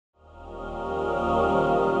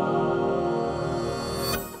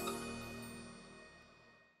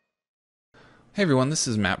Hey everyone, this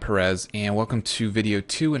is Matt Perez, and welcome to video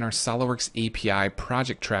 2 in our SOLIDWORKS API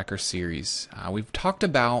Project Tracker series. We've talked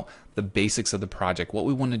about the basics of the project, what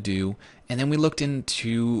we want to do, and then we looked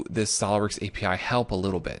into this SOLIDWORKS API help a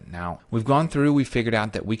little bit. Now, we figured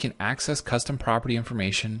out that we can access custom property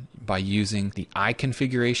information by using the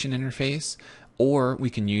iConfiguration interface, or we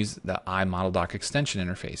can use the iModelDoc extension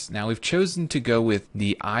interface. Now we've chosen to go with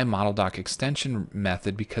the iModelDoc extension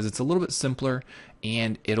method because it's a little bit simpler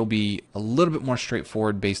and it'll be a little bit more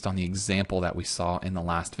straightforward based on the example that we saw in the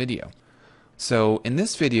last video. So in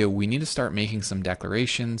this video, we need to start making some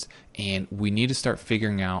declarations and we need to start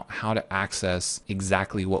figuring out how to access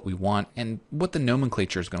exactly what we want and what the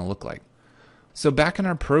nomenclature is going to look like. So back in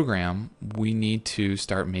our program, we need to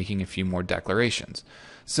start making a few more declarations.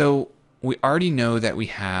 So we already know that we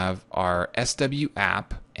have our SW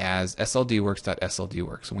app as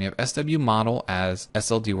SLDworks.SLDworks, and we have SW model as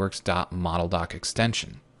SLDworks.ModelDoc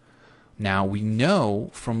extension. Now we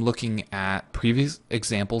know from looking at previous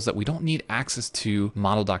examples that we don't need access to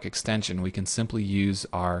ModelDoc extension. We can simply use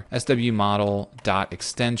our SW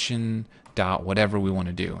model.extension whatever we want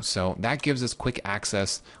to do. So that gives us quick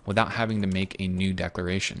access without having to make a new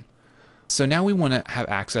declaration. So now we want to have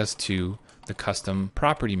access to the custom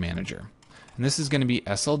property manager. And this is going to be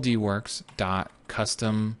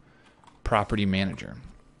SLDworks.custom property manager.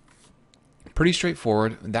 Pretty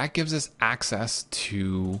straightforward. That gives us access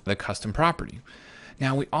to the custom property.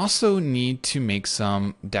 Now we also need to make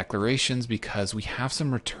some declarations because we have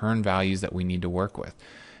some return values that we need to work with.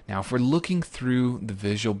 Now if we're looking through the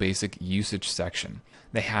Visual Basic usage section,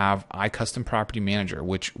 they have iCustom Property Manager,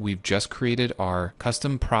 which we've just created our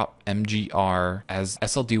custom prop MGR as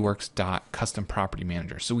SLDworks.custom property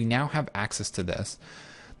manager. So we now have access to this.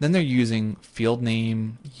 Then they're using field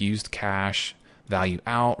name, used cache, value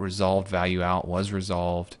out, resolved value out, was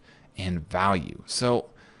resolved, and value. So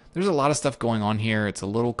there's a lot of stuff going on here. It's a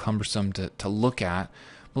little cumbersome to look at,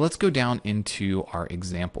 but let's go down into our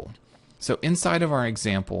example. So inside of our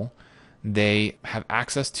example, they have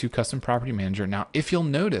access to custom property manager. Now, if you'll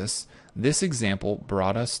notice, this example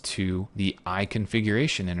brought us to the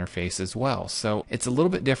iConfiguration interface as well. So it's a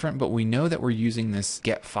little bit different, but we know that we're using this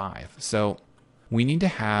get5. So we need to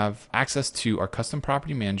have access to our custom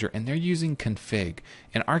property manager, and they're using config.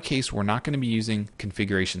 In our case, we're not going to be using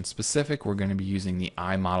configuration specific. We're going to be using the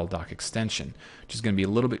iModelDoc extension, which is going to be a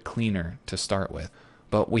little bit cleaner to start with.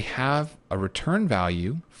 But we have a return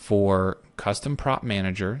value for custom prop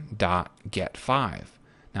manager dot get5.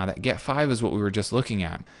 Now that get5 is what we were just looking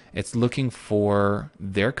at. It's looking for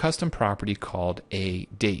their custom property called a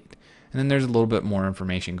date. And then there's a little bit more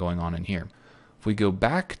information going on in here. If we go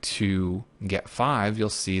back to get5, you'll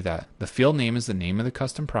see that the field name is the name of the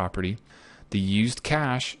custom property. The used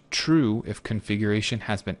cache, true if configuration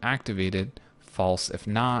has been activated, false if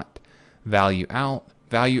not. Value out,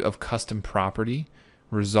 value of custom property.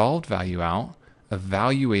 Resolved value out,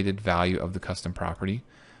 evaluated value of the custom property,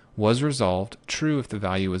 was resolved, true if the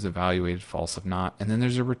value was evaluated, false if not, and then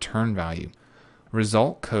there's a return value.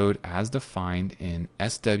 Result code as defined in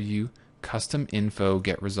SW custom info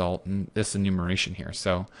get result, and this enumeration here.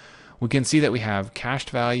 So we can see that we have cached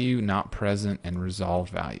value, not present, and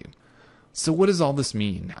resolved value. So what does all this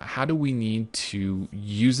mean? How do we need to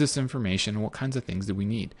use this information? What kinds of things do we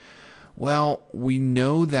need? Well, we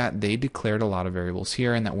know that they declared a lot of variables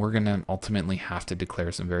here and that we're going to ultimately have to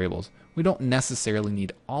declare some variables. We don't necessarily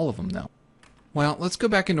need all of them though. Well, let's go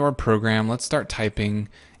back into our program. Let's start typing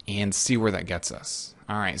and see where that gets us.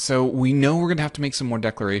 All right, so we know we're going to have to make some more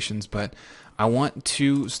declarations, but I want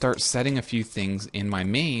to start setting a few things in my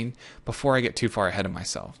main before I get too far ahead of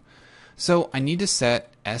myself. So I need to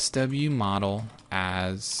set SW model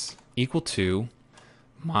as equal to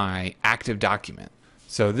my active document.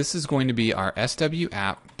 So this is going to be our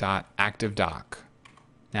SWApp.ActiveDoc.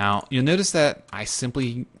 Now you'll notice that I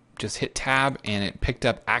simply just hit tab and it picked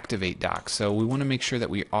up ActivateDoc. So we want to make sure that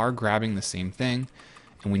we are grabbing the same thing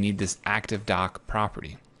and we need this ActiveDoc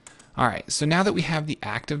property. Alright, so now that we have the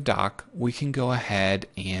ActiveDoc, we can go ahead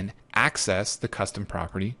and access the custom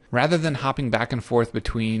property. Rather than hopping back and forth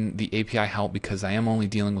between the API help because I am only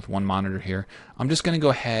dealing with one monitor here, I'm just going to go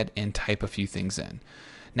ahead and type a few things in.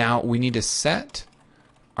 Now we need to set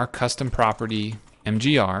our custom property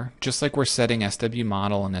MGR, just like we're setting SW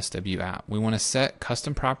model and SW app. We want to set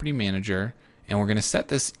custom property manager, and we're going to set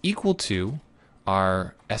this equal to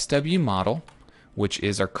our SW model, which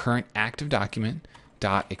is our current active document,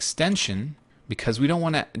 dot extension, because we don't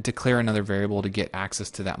want to declare another variable to get access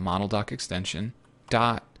to that ModelDoc extension,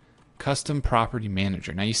 dot custom property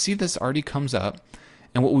manager. Now you see this already comes up,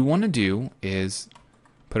 and what we want to do is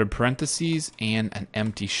put a parentheses and an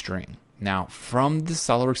empty string. Now, from the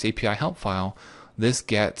SOLIDWORKS API help file, this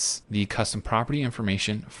gets the custom property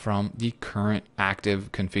information from the current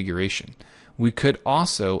active configuration. We could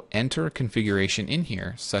also enter a configuration in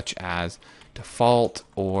here, such as default,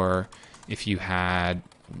 or if you had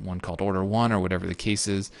one called order one or whatever the case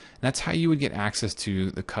is. And that's how you would get access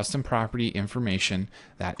to the custom property information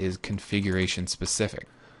that is configuration specific.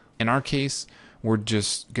 In our case, we're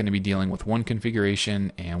just going to be dealing with one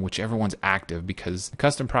configuration and whichever one's active, because the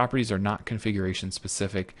custom properties are not configuration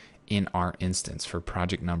specific in our instance for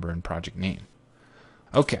project number and project name.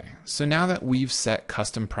 Okay, so now that we've set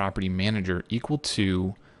custom property manager equal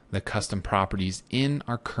to the custom properties in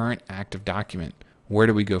our current active document, where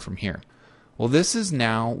do we go from here? Well, this is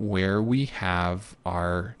now where we have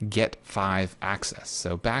our get5 access.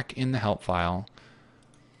 So back in the help file,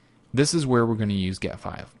 this is where we're going to use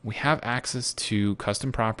get5. We have access to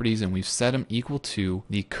custom properties and we've set them equal to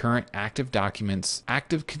the current active documents,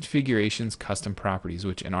 active configurations, custom properties,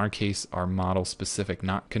 which in our case are model specific,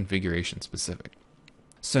 not configuration specific.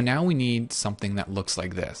 So now we need something that looks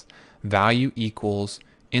like this. Value equals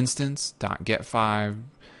instance.get5,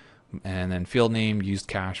 and then field name, used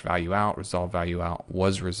cache, value out, resolved value out,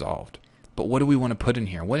 was resolved. But what do we want to put in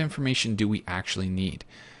here? What information do we actually need?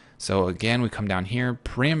 So again, we come down here,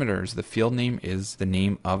 parameters, the field name is the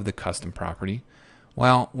name of the custom property.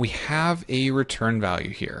 Well, we have a return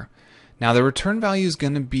value here. Now the return value is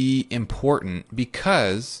going to be important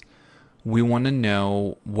because we want to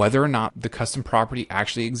know whether or not the custom property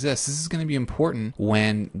actually exists. This is going to be important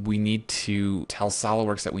when we need to tell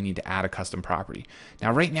SOLIDWORKS that we need to add a custom property.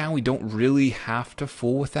 Now right now we don't really have to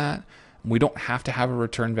fool with that. We don't have to have a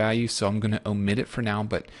return value, so I'm going to omit it for now,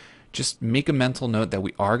 but just make a mental note that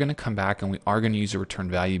we are going to come back and we are going to use a return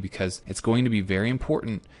value, because it's going to be very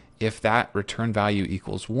important if that return value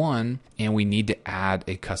equals 1 and we need to add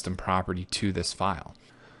a custom property to this file.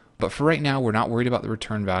 But for right now, we're not worried about the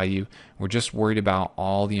return value. We're just worried about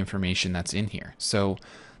all the information that's in here. So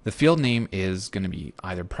the field name is going to be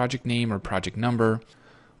either project name or project number.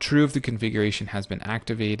 True if the configuration has been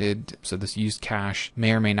activated. So this used cache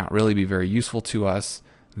may or may not really be very useful to us.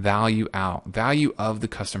 Value out, value of the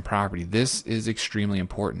custom property. This is extremely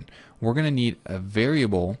important. We're going to need a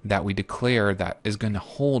variable that we declare that is going to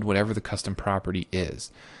hold whatever the custom property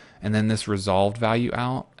is. And then this resolved value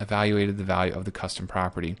out evaluated the value of the custom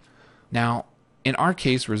property. Now, in our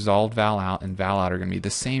case, resolved val out and val out are going to be the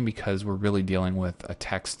same because we're really dealing with a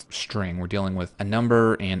text string. We're dealing with a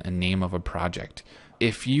number and a name of a project.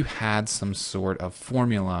 If you had some sort of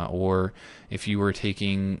formula, or if you were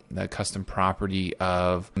taking the custom property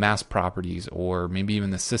of mass properties, or maybe even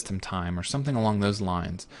the system time or something along those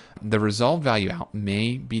lines, the resolved value out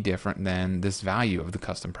may be different than this value of the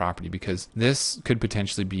custom property, because this could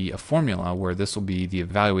potentially be a formula where this will be the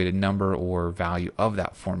evaluated number or value of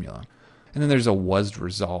that formula. And then there's a was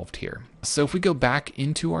resolved here. So if we go back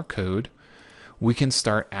into our code, we can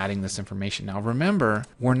start adding this information. Now remember,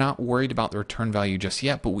 we're not worried about the return value just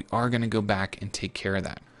yet, but we are going to go back and take care of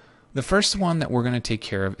that. The first one that we're going to take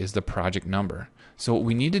care of is the project number. So what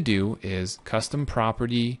we need to do is custom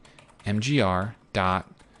property mgr dot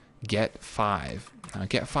get5. Now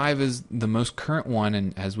get5 is the most current one,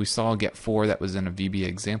 and as we saw, get4 that was in a VBA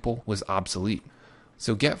example was obsolete.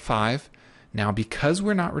 So get5. Now because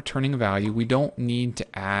we're not returning a value, we don't need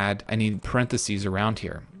to add any parentheses around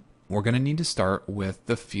here. We're going to need to start with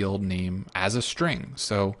the field name as a string.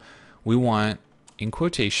 So we want, in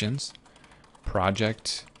quotations,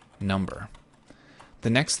 project number. The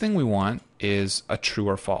next thing we want is a true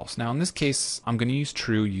or false. Now in this case, I'm going to use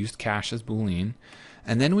true, used cache as Boolean,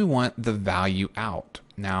 and then we want the value out.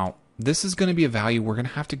 Now this is going to be a value we're going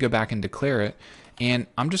to have to go back and declare it, and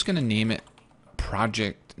I'm just going to name it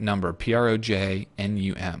project number,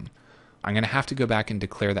 PROJNUM. I'm going to have to go back and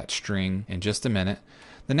declare that string in just a minute.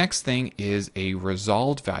 The next thing is a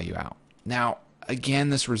resolved value out. Now,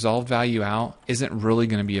 again, this resolved value out isn't really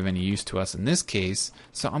going to be of any use to us in this case,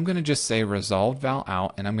 so I'm going to just say resolved val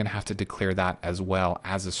out, and I'm going to have to declare that as well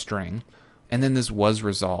as a string. And then this was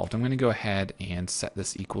resolved. I'm going to go ahead and set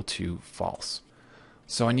this equal to false.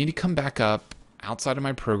 So I need to come back up outside of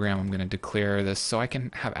my program. I'm going to declare this so I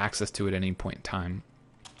can have access to it at any point in time.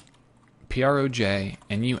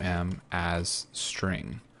 PROJNUM as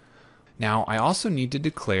string. Now I also need to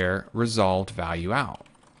declare resolved value out.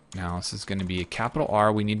 Now this is going to be a capital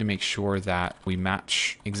R. We need to make sure that we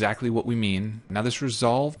match exactly what we mean. Now this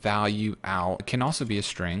resolved value out can also be a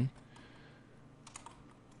string,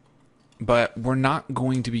 but we're not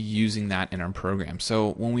going to be using that in our program.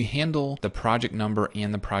 So when we handle the project number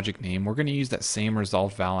and the project name, we're going to use that same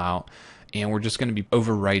resolved val out, and we're just going to be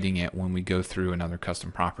overwriting it when we go through another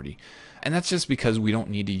custom property. And that's just because we don't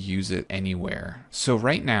need to use it anywhere. So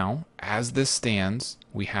right now, as this stands,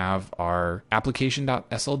 we have our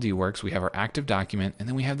application.SOLIDWORKS, we have our active document, and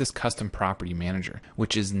then we have this custom property manager,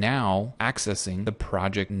 which is now accessing the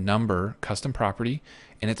project number custom property,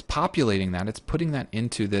 and it's populating that, it's putting that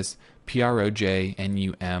into this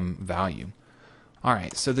PROJNUM value. All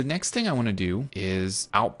right, so the next thing I want to do is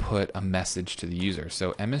output a message to the user.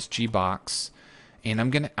 So MSG box, and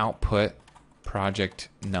I'm going to output project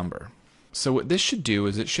number. So what this should do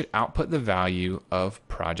is it should output the value of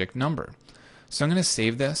project number. So I'm going to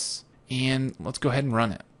save this and let's go ahead and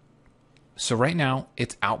run it. So right now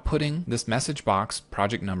it's outputting this message box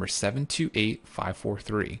project number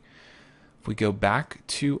 728543. If we go back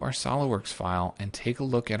to our SOLIDWORKS file and take a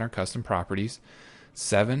look at our custom properties,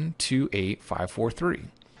 728543.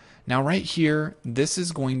 Now right here, this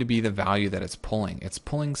is going to be the value that it's pulling. It's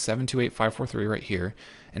pulling 728543 right here.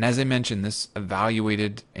 And as I mentioned, this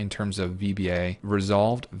evaluated in terms of VBA,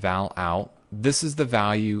 resolved val out. This is the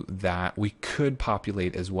value that we could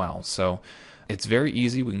populate as well. So it's very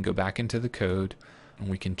easy. We can go back into the code and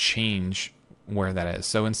we can change where that is.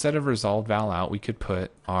 So instead of resolved val out, we could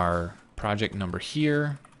put our project number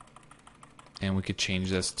here, and we could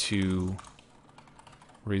change this to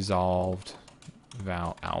resolved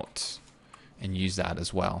val out and use that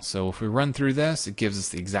as well. So if we run through this, it gives us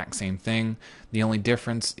the exact same thing. The only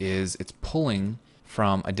difference is it's pulling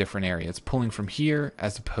from a different area. It's pulling from here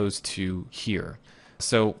as opposed to here.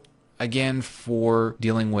 So again, for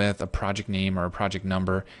dealing with a project name or a project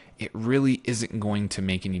number, it really isn't going to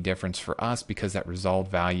make any difference for us because that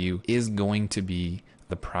resolved value is going to be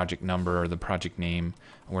the project number or the project name.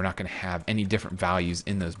 We're not going to have any different values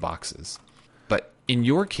in those boxes. But in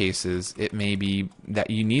your cases, it may be that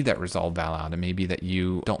you need that resolved val out. It may be that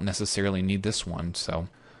you don't necessarily need this one. So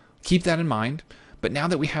keep that in mind. But now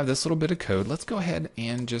that we have this little bit of code, let's go ahead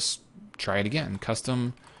and just try it again.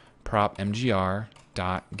 Custom prop mgr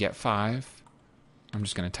dot get 5. I'm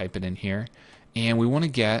just going to type it in here. And we want to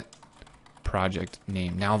get project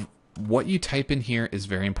name. Now, what you type in here is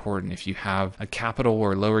very important. If you have a capital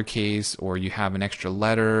or lowercase, or you have an extra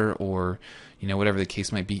letter, or whatever the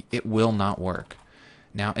case might be, it will not work.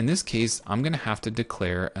 Now in this case, I'm going to have to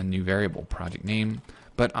declare a new variable, project name,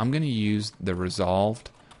 but I'm going to use the resolved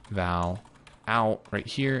val out right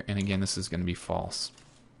here, and again this is going to be false.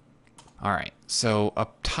 All right, so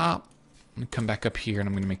up top, I'm going to come back up here and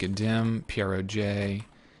I'm going to make a dim proj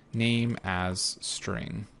name as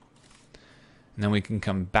string. And then we can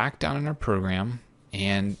come back down in our program,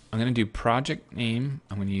 and I'm going to do project name.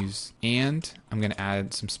 I'm going to use and I'm going to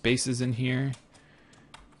add some spaces in here,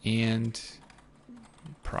 and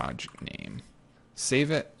project name.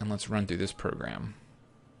 Save it, and let's run through this program.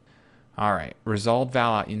 All right, resolved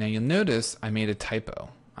val out. Now you'll notice I made a typo.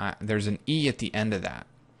 There's an E at the end of that.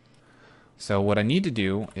 So what I need to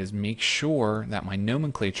do is make sure that my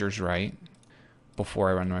nomenclature is right before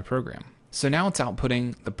I run my program. So now it's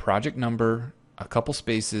outputting the project number, a couple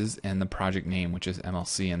spaces, and the project name, which is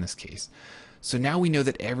MLC in this case. So now we know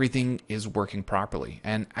that everything is working properly.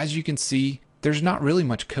 And as you can see, there's not really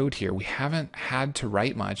much code here. We haven't had to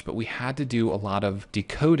write much, but we had to do a lot of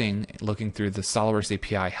decoding, looking through the SOLIDWORKS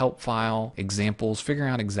API help file, examples,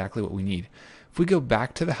 figuring out exactly what we need. If we go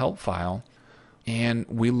back to the help file and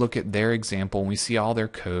we look at their example and we see all their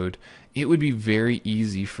code, it would be very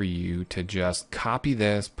easy for you to just copy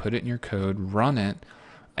this, put it in your code, run it,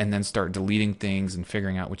 and then start deleting things and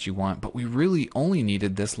figuring out what you want. But we really only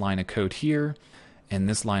needed this line of code here and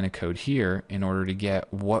this line of code here in order to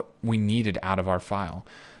get what we needed out of our file.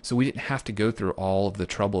 So we didn't have to go through all of the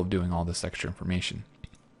trouble of doing all this extra information.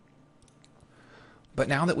 But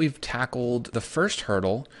now that we've tackled the first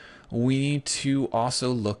hurdle, we need to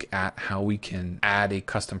also look at how we can add a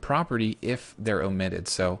custom property if they're omitted.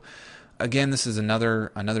 So again, this is another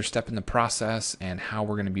step in the process, and how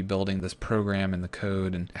we're going to be building this program and the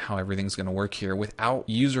code and how everything's going to work here without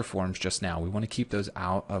user forms just now. We want to keep those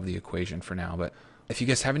out of the equation for now. But if you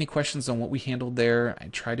guys have any questions on what we handled there, I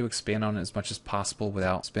try to expand on it as much as possible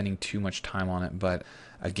without spending too much time on it. But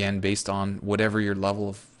again, based on whatever your level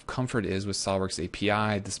of comfort is with SOLIDWORKS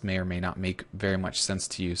API, this may or may not make very much sense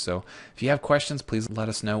to you. So if you have questions, please let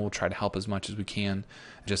us know. We'll try to help as much as we can.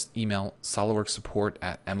 Just email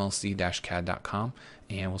solidworksupport@mlc-cad.com,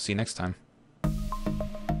 and we'll see you next time.